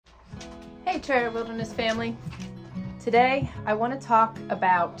Hey Trader Wilderness family. Today I want to talk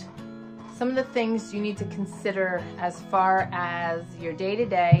about some of the things you need to consider as far as your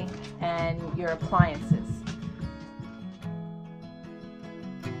day-to-day and your appliances.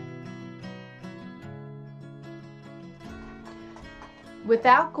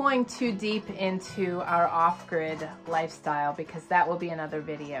 Without going too deep into our off-grid lifestyle, because that will be another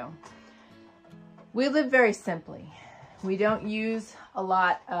video, we live very simply. We don't use a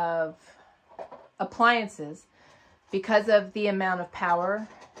lot of appliances because of the amount of power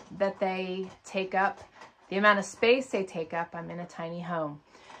that they take up, the amount of space they take up. I'm in a tiny home.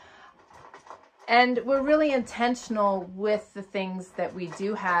 And we're really intentional with the things that we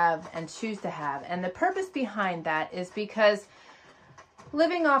do have and choose to have. And the purpose behind that is because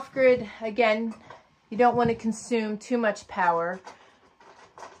living off-grid, again, you don't want to consume too much power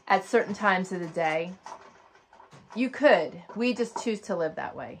at certain times of the day. You could. We just choose to live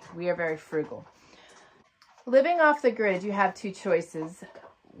that way. We are very frugal. Living off the grid, you have two choices.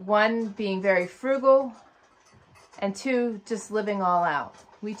 One, being very frugal, and two, just living all out.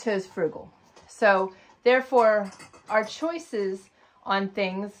 We chose frugal. So, therefore, our choices on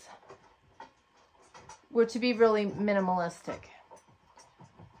things were to be really minimalistic.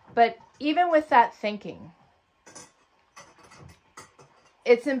 But even with that thinking,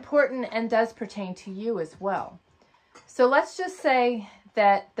 it's important and does pertain to you as well. So let's just say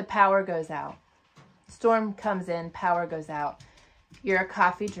that the power goes out. Storm comes in, power goes out. You're a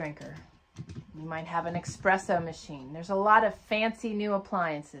coffee drinker. You might have an espresso machine. There's a lot of fancy new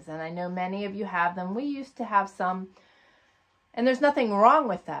appliances, and I know many of you have them. We used to have some, and there's nothing wrong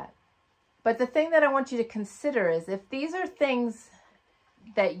with that. But the thing that I want you to consider is if these are things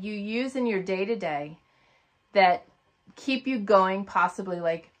that you use in your day-to-day that keep you going, possibly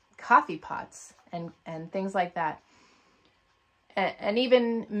like coffee pots and things like that, and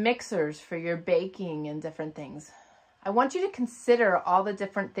even mixers for your baking and different things. I want you to consider all the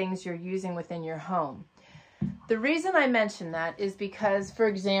different things you're using within your home. The reason I mention that is because, for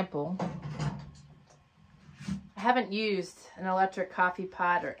example, I haven't used an electric coffee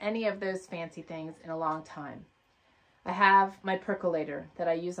pot or any of those fancy things in a long time. I have my percolator that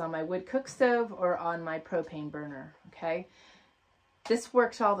I use on my wood cook stove or on my propane burner, okay? This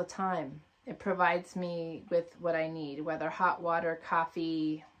works all the time. It provides me with what I need, whether hot water,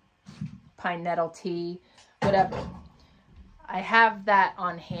 coffee, pine nettle tea, whatever. I have that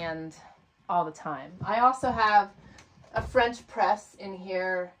on hand all the time. I also have a French press in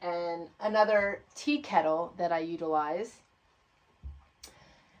here and another tea kettle that I utilize.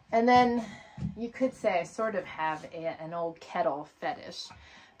 And then you could say I sort of have an old kettle fetish.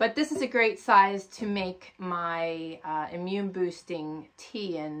 But this is a great size to make my immune boosting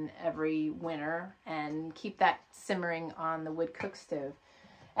tea in every winter and keep that simmering on the wood cook stove.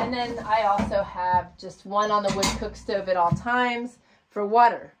 And then I also have just one on the wood cook stove at all times for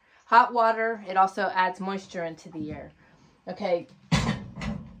water. Hot water, it also adds moisture into the air. Okay,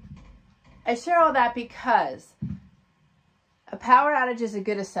 I share all that because a power outage is a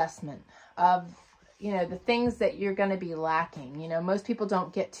good assessment of the things that you're going to be lacking. Most people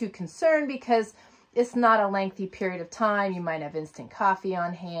don't get too concerned because it's not a lengthy period of time. You might have instant coffee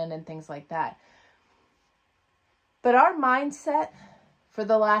on hand and things like that. But our mindset for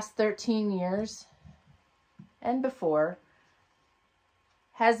the last 13 years and before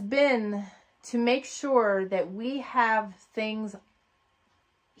has been to make sure that we have things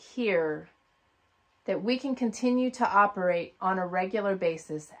here that we can continue to operate on a regular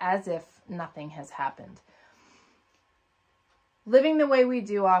basis as if nothing has happened. Living the way we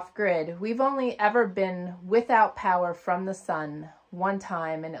do off-grid, we've only ever been without power from the sun one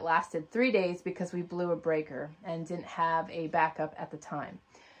time, and it lasted 3 days because we blew a breaker and didn't have a backup at the time.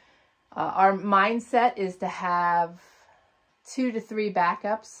 Our mindset is to have 2 to 3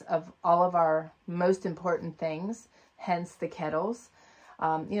 backups of all of our most important things, hence the kettles.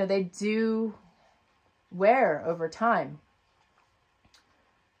 They do wear over time.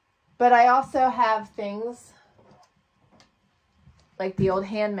 But I also have things like the old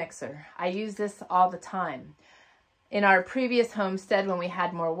hand mixer. I use this all the time. In our previous homestead, when we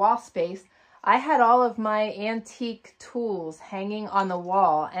had more wall space, I had all of my antique tools hanging on the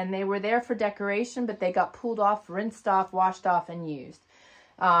wall, and they were there for decoration, but they got pulled off, rinsed off, washed off, and used.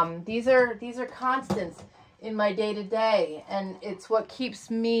 These are constants in my day-to-day, and it's what keeps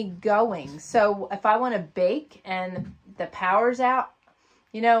me going. So if I want to bake and the power's out,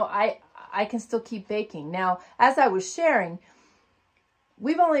 I can still keep baking. Now, as I was sharing,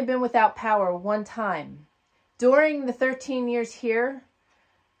 we've only been without power one time. During the 13 years here,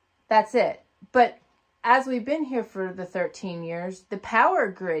 that's it. But as we've been here for the 13 years, the power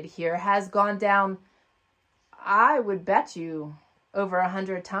grid here has gone down, I would bet you, over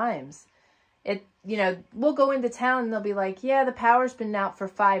 100 times. We'll go into town and they'll be like, yeah, the power's been out for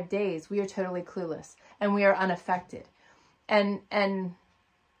 5 days. We are totally clueless and we are unaffected. And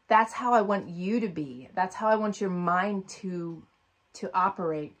that's how I want you to be. That's how I want your mind to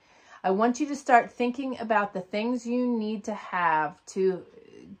operate. I want you to start thinking about the things you need to have to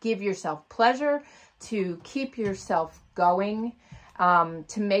give yourself pleasure, to keep yourself going,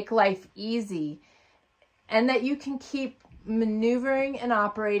 to make life easy, and that you can keep maneuvering and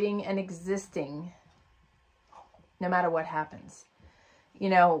operating and existing no matter what happens.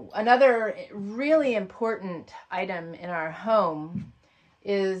 Another really important item in our home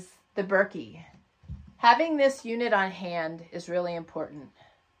is the Berkey. Having this unit on hand is really important.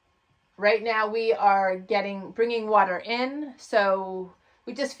 Right now we are bringing water in, so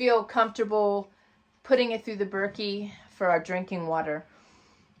we just feel comfortable putting it through the Berkey for our drinking water.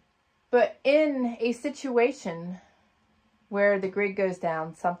 But in a situation where the grid goes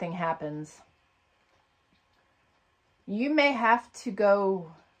down, something happens, you may have to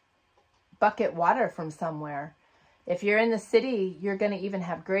go bucket water from somewhere. If you're in the city, you're going to even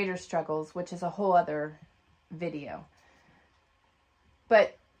have greater struggles, which is a whole other video.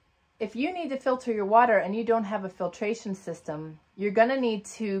 But if you need to filter your water and you don't have a filtration system, you're going to need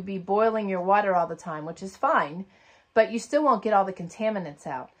to be boiling your water all the time, which is fine, but you still won't get all the contaminants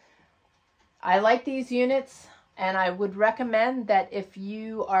out. I like these units, and I would recommend that if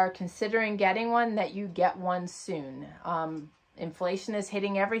you are considering getting one, that you get one soon. Inflation is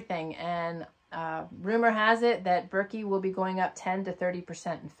hitting everything, and rumor has it that Berkey will be going up 10 to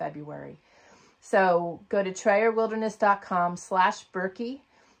 30% in February. So go to TrayerWilderness.com/Berkey.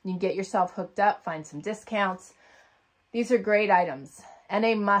 You can get yourself hooked up, find some discounts. These are great items and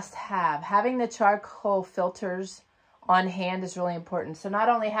a must-have. Having the charcoal filters on hand is really important. So not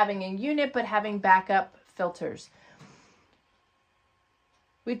only having a unit, but having backup filters.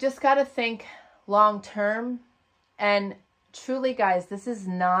 We've just got to think long-term. And truly, guys, this is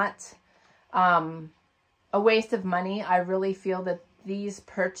not a waste of money. I really feel that these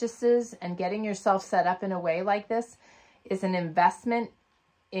purchases and getting yourself set up in a way like this is an investment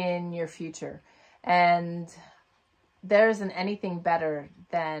in your future. And there isn't anything better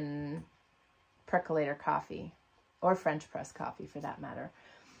than percolator coffee, or French press coffee for that matter.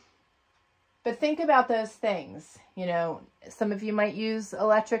 But think about those things. Some of you might use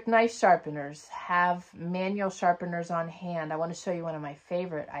electric knife sharpeners, have manual sharpeners on hand. I want to show you one of my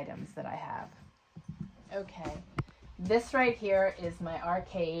favorite items that I have. Okay, this right here is my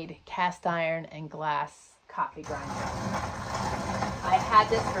arcade cast iron and glass coffee grinder. I had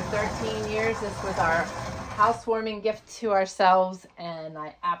this for 13 years. This was our housewarming gift to ourselves, and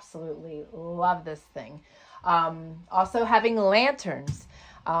I absolutely love this thing. Also having lanterns.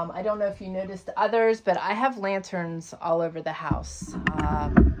 I don't know if you noticed others, but I have lanterns all over the house.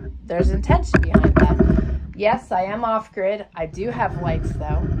 There's intention behind that. Yes, I am off-grid. I do have lights,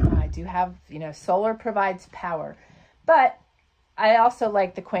 though. I do have, solar provides power. But I also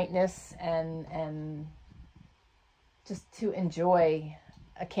like the quaintness and just to enjoy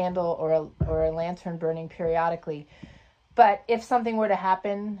a candle or a lantern burning periodically. But if something were to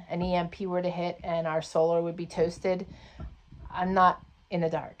happen, an EMP were to hit and our solar would be toasted, I'm not in the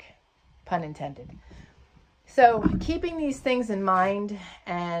dark, pun intended. So keeping these things in mind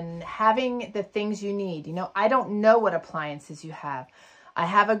and having the things you need. I don't know what appliances you have. I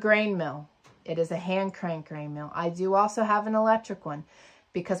have a grain mill. It is a hand crank grain mill. I do also have an electric one,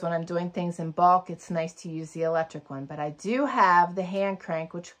 because when I'm doing things in bulk, it's nice to use the electric one. But I do have the hand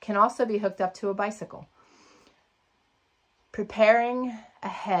crank, which can also be hooked up to a bicycle. Preparing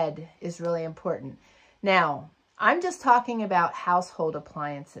ahead is really important. Now, I'm just talking about household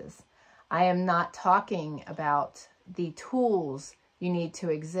appliances. I am not talking about the tools you need to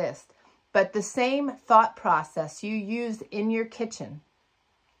exist. But the same thought process you used in your kitchen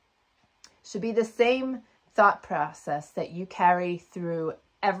should be the same thought process that you carry through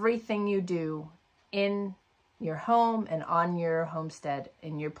everything you do in your home and on your homestead,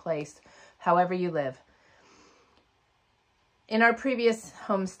 in your place, however you live. In our previous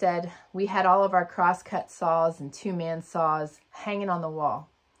homestead, we had all of our crosscut saws and two-man saws hanging on the wall.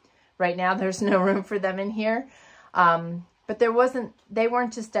 Right now, there's no room for them in here, but they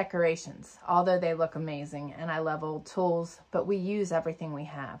weren't just decorations, although they look amazing, and I love old tools, but we use everything we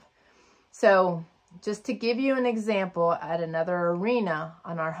have. So just to give you an example, at another arena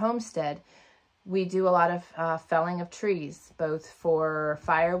on our homestead, we do a lot of felling of trees, both for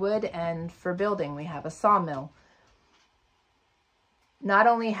firewood and for building. We have a sawmill. Not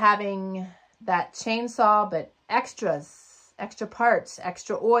only having that chainsaw, but extras, extra parts,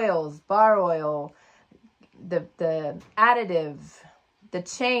 extra oils, bar oil, the additive, the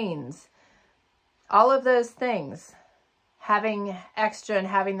chains, all of those things. Having extra and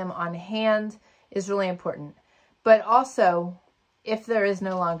having them on hand is really important. But also, if there is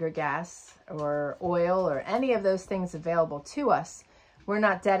no longer gas or oil or any of those things available to us, we're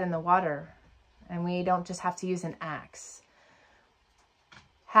not dead in the water, and we don't just have to use an axe.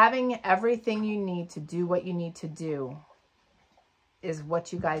 Having everything you need to do what you need to do is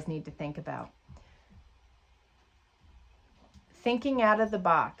what you guys need to think about. Thinking out of the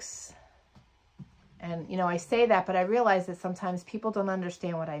box. And, you know, I say that, but I realize that sometimes people don't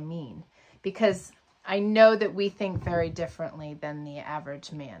understand what I mean, because I know that we think very differently than the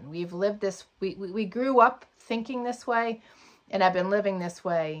average man. We've lived this, we grew up thinking this way, and I've been living this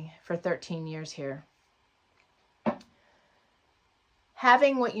way for 13 years here.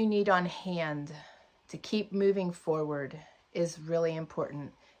 Having what you need on hand to keep moving forward is really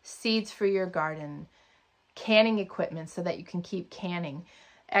important. Seeds for your garden, canning equipment so that you can keep canning,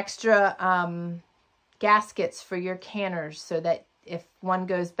 extra gaskets for your canners so that if one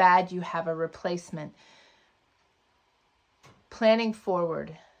goes bad, you have a replacement. Planning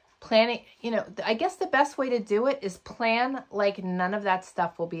forward. Planning, you know, I guess the best way to do it is plan like none of that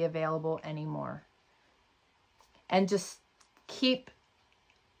stuff will be available anymore. And just keep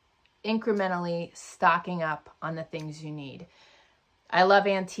incrementally stocking up on the things you need. I love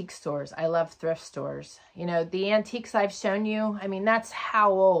antique stores. I love thrift stores. You know, the antiques I've shown you, I mean, that's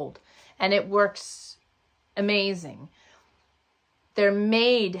how old. And it works amazing. They're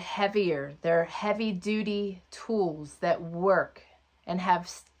made heavier. They're heavy-duty tools that work and have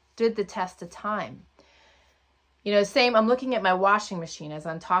stood the test of time. You know, same, I'm looking at my washing machine as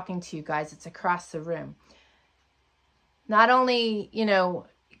I'm talking to you guys. It's across the room. Not only, you know,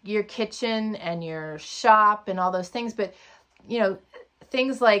 your kitchen and your shop and all those things, but, you know,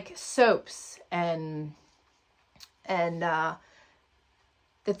 things like soaps and the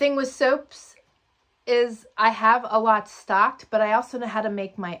thing with soaps is I have a lot stocked, but I also know how to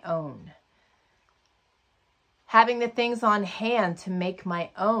make my own. Having the things on hand to make my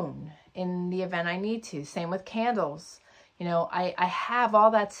own in the event I need to. Same with candles. You know, I have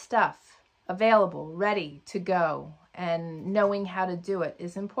all that stuff available, ready to go, and knowing how to do it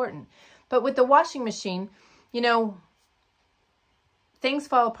is important. But with the washing machine, you know, things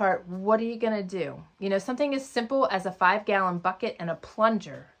fall apart. What are you going to do? You know, something as simple as a 5-gallon bucket and a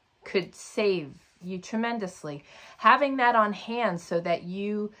plunger could save you tremendously. Having that on hand so that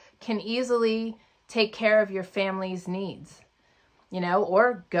you can easily take care of your family's needs, you know,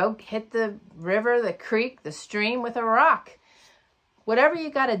 or go hit the river, the creek, the stream with a rock, whatever you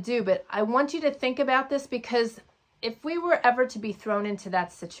got to do. But I want you to think about this, because if we were ever to be thrown into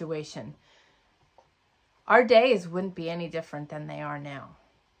that situation, our days wouldn't be any different than they are now,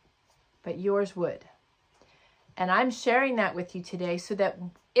 but yours would. And I'm sharing that with you today so that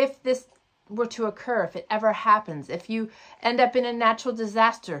if this were to occur, if it ever happens, if you end up in a natural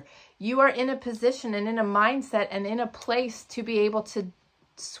disaster, you are in a position and in a mindset and in a place to be able to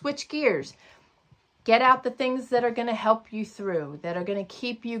switch gears. Get out the things that are going to help you through, that are going to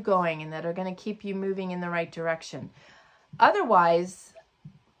keep you going, and that are going to keep you moving in the right direction. Otherwise,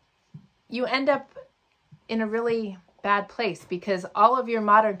 you end up in a really bad place, because all of your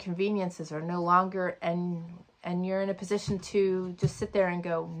modern conveniences are no longer, and you're in a position to just sit there and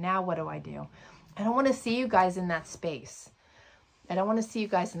go, now what do I do? I don't want to see you guys in that space. I don't want to see you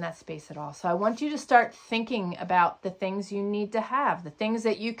guys in that space at all. So I want you to start thinking about the things you need to have, the things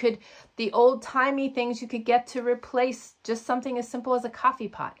that you could, the old-timey things you could get to replace just something as simple as a coffee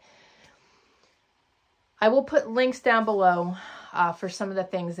pot. I will put links down below for some of the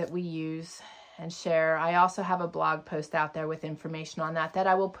things that we use and share. I also have a blog post out there with information on that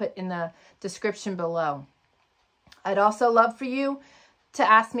I will put in the description below. I'd also love for you to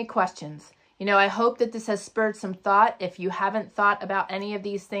ask me questions. You know, I hope that this has spurred some thought. If you haven't thought about any of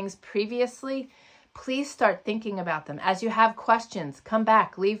these things previously, please start thinking about them. As you have questions, come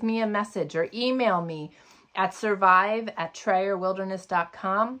back, leave me a message or email me at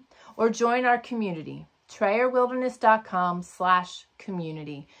survive@trayerwilderness.com or join our community,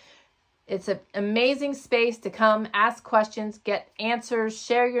 trayerwilderness.com/community. It's an amazing space to come, ask questions, get answers,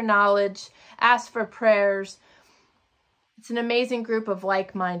 share your knowledge, ask for prayers. It's an amazing group of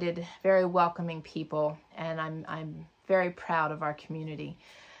like-minded, very welcoming people, and I'm very proud of our community.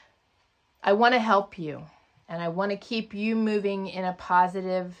 I want to help you, and I want to keep you moving in a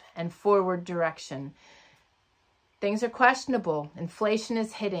positive and forward direction. Things are questionable. Inflation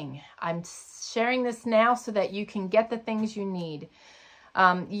is hitting. I'm sharing this now so that you can get the things you need.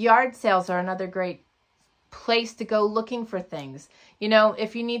 Yard sales are another great place to go looking for things. You know,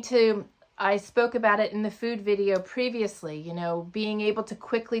 if you need to, I spoke about it in the food video previously, you know, being able to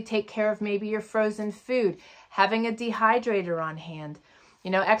quickly take care of maybe your frozen food, having a dehydrator on hand.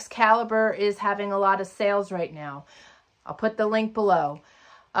 You know, Excalibur is having a lot of sales right now. I'll put the link below.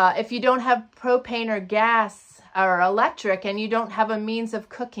 If you don't have propane or gas or electric and you don't have a means of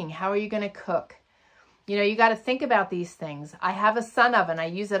cooking, how are you going to cook? You know, you got to think about these things. I have a sun oven. I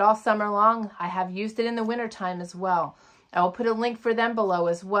use it all summer long. I have used it in the wintertime as well. I will put a link for them below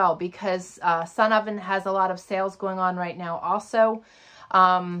as well, because sun oven has a lot of sales going on right now also.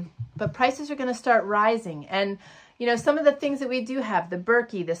 But prices are going to start rising. And, you know, some of the things that we do have, the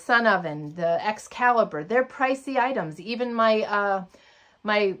Berkey, the sun oven, the Excalibur, they're pricey items. Even my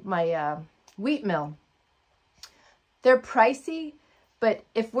wheat mill, they're pricey. But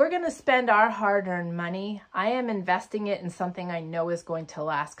if we're going to spend our hard-earned money, I am investing it in something I know is going to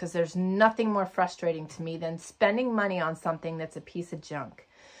last, because there's nothing more frustrating to me than spending money on something that's a piece of junk.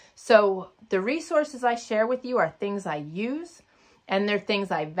 So the resources I share with you are things I use, and they're things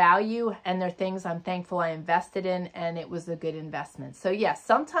I value, and they're things I'm thankful I invested in, and it was a good investment. So yes,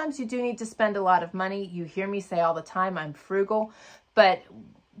 sometimes you do need to spend a lot of money. You hear me say all the time, I'm frugal, but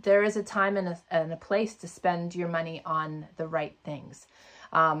there is a time and a place to spend your money on the right things.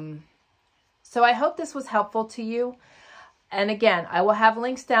 So I hope this was helpful to you. And again, I will have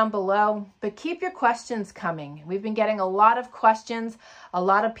links down below, but keep your questions coming. We've been getting a lot of questions, a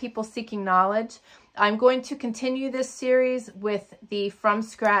lot of people seeking knowledge. I'm going to continue this series with the from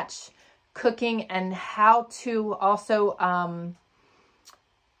scratch cooking and how to also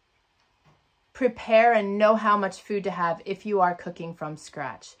prepare and know how much food to have if you are cooking from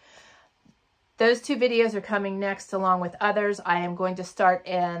scratch. Those two videos are coming next along with others. I am going to start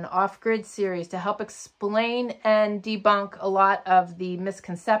an off-grid series to help explain and debunk a lot of the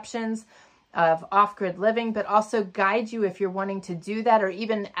misconceptions of off-grid living, but also guide you if you're wanting to do that or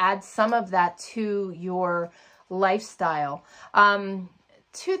even add some of that to your lifestyle.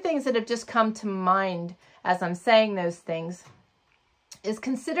 Two things that have just come to mind as I'm saying those things is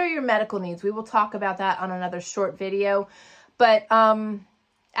consider your medical needs. We will talk about that on another short video. But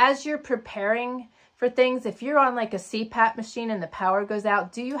as you're preparing for things, if you're on like a CPAP machine and the power goes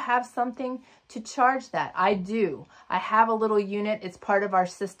out, do you have something to charge that? I do. I have a little unit. It's part of our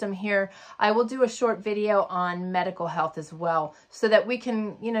system here. I will do a short video on medical health as well, so that we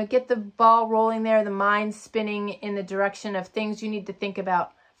can, you know, get the ball rolling there, the mind spinning in the direction of things you need to think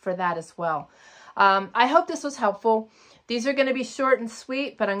about for that as well. I hope this was helpful. These are going to be short and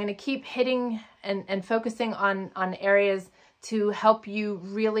sweet, but I'm going to keep hitting and focusing on areas to help you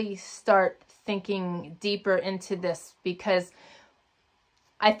really start thinking deeper into this, because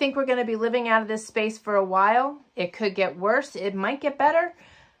I think we're going to be living out of this space for a while. It could get worse. It might get better.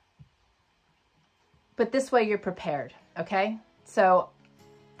 But this way you're prepared, okay? So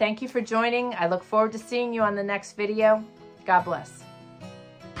thank you for joining. I look forward to seeing you on the next video. God bless.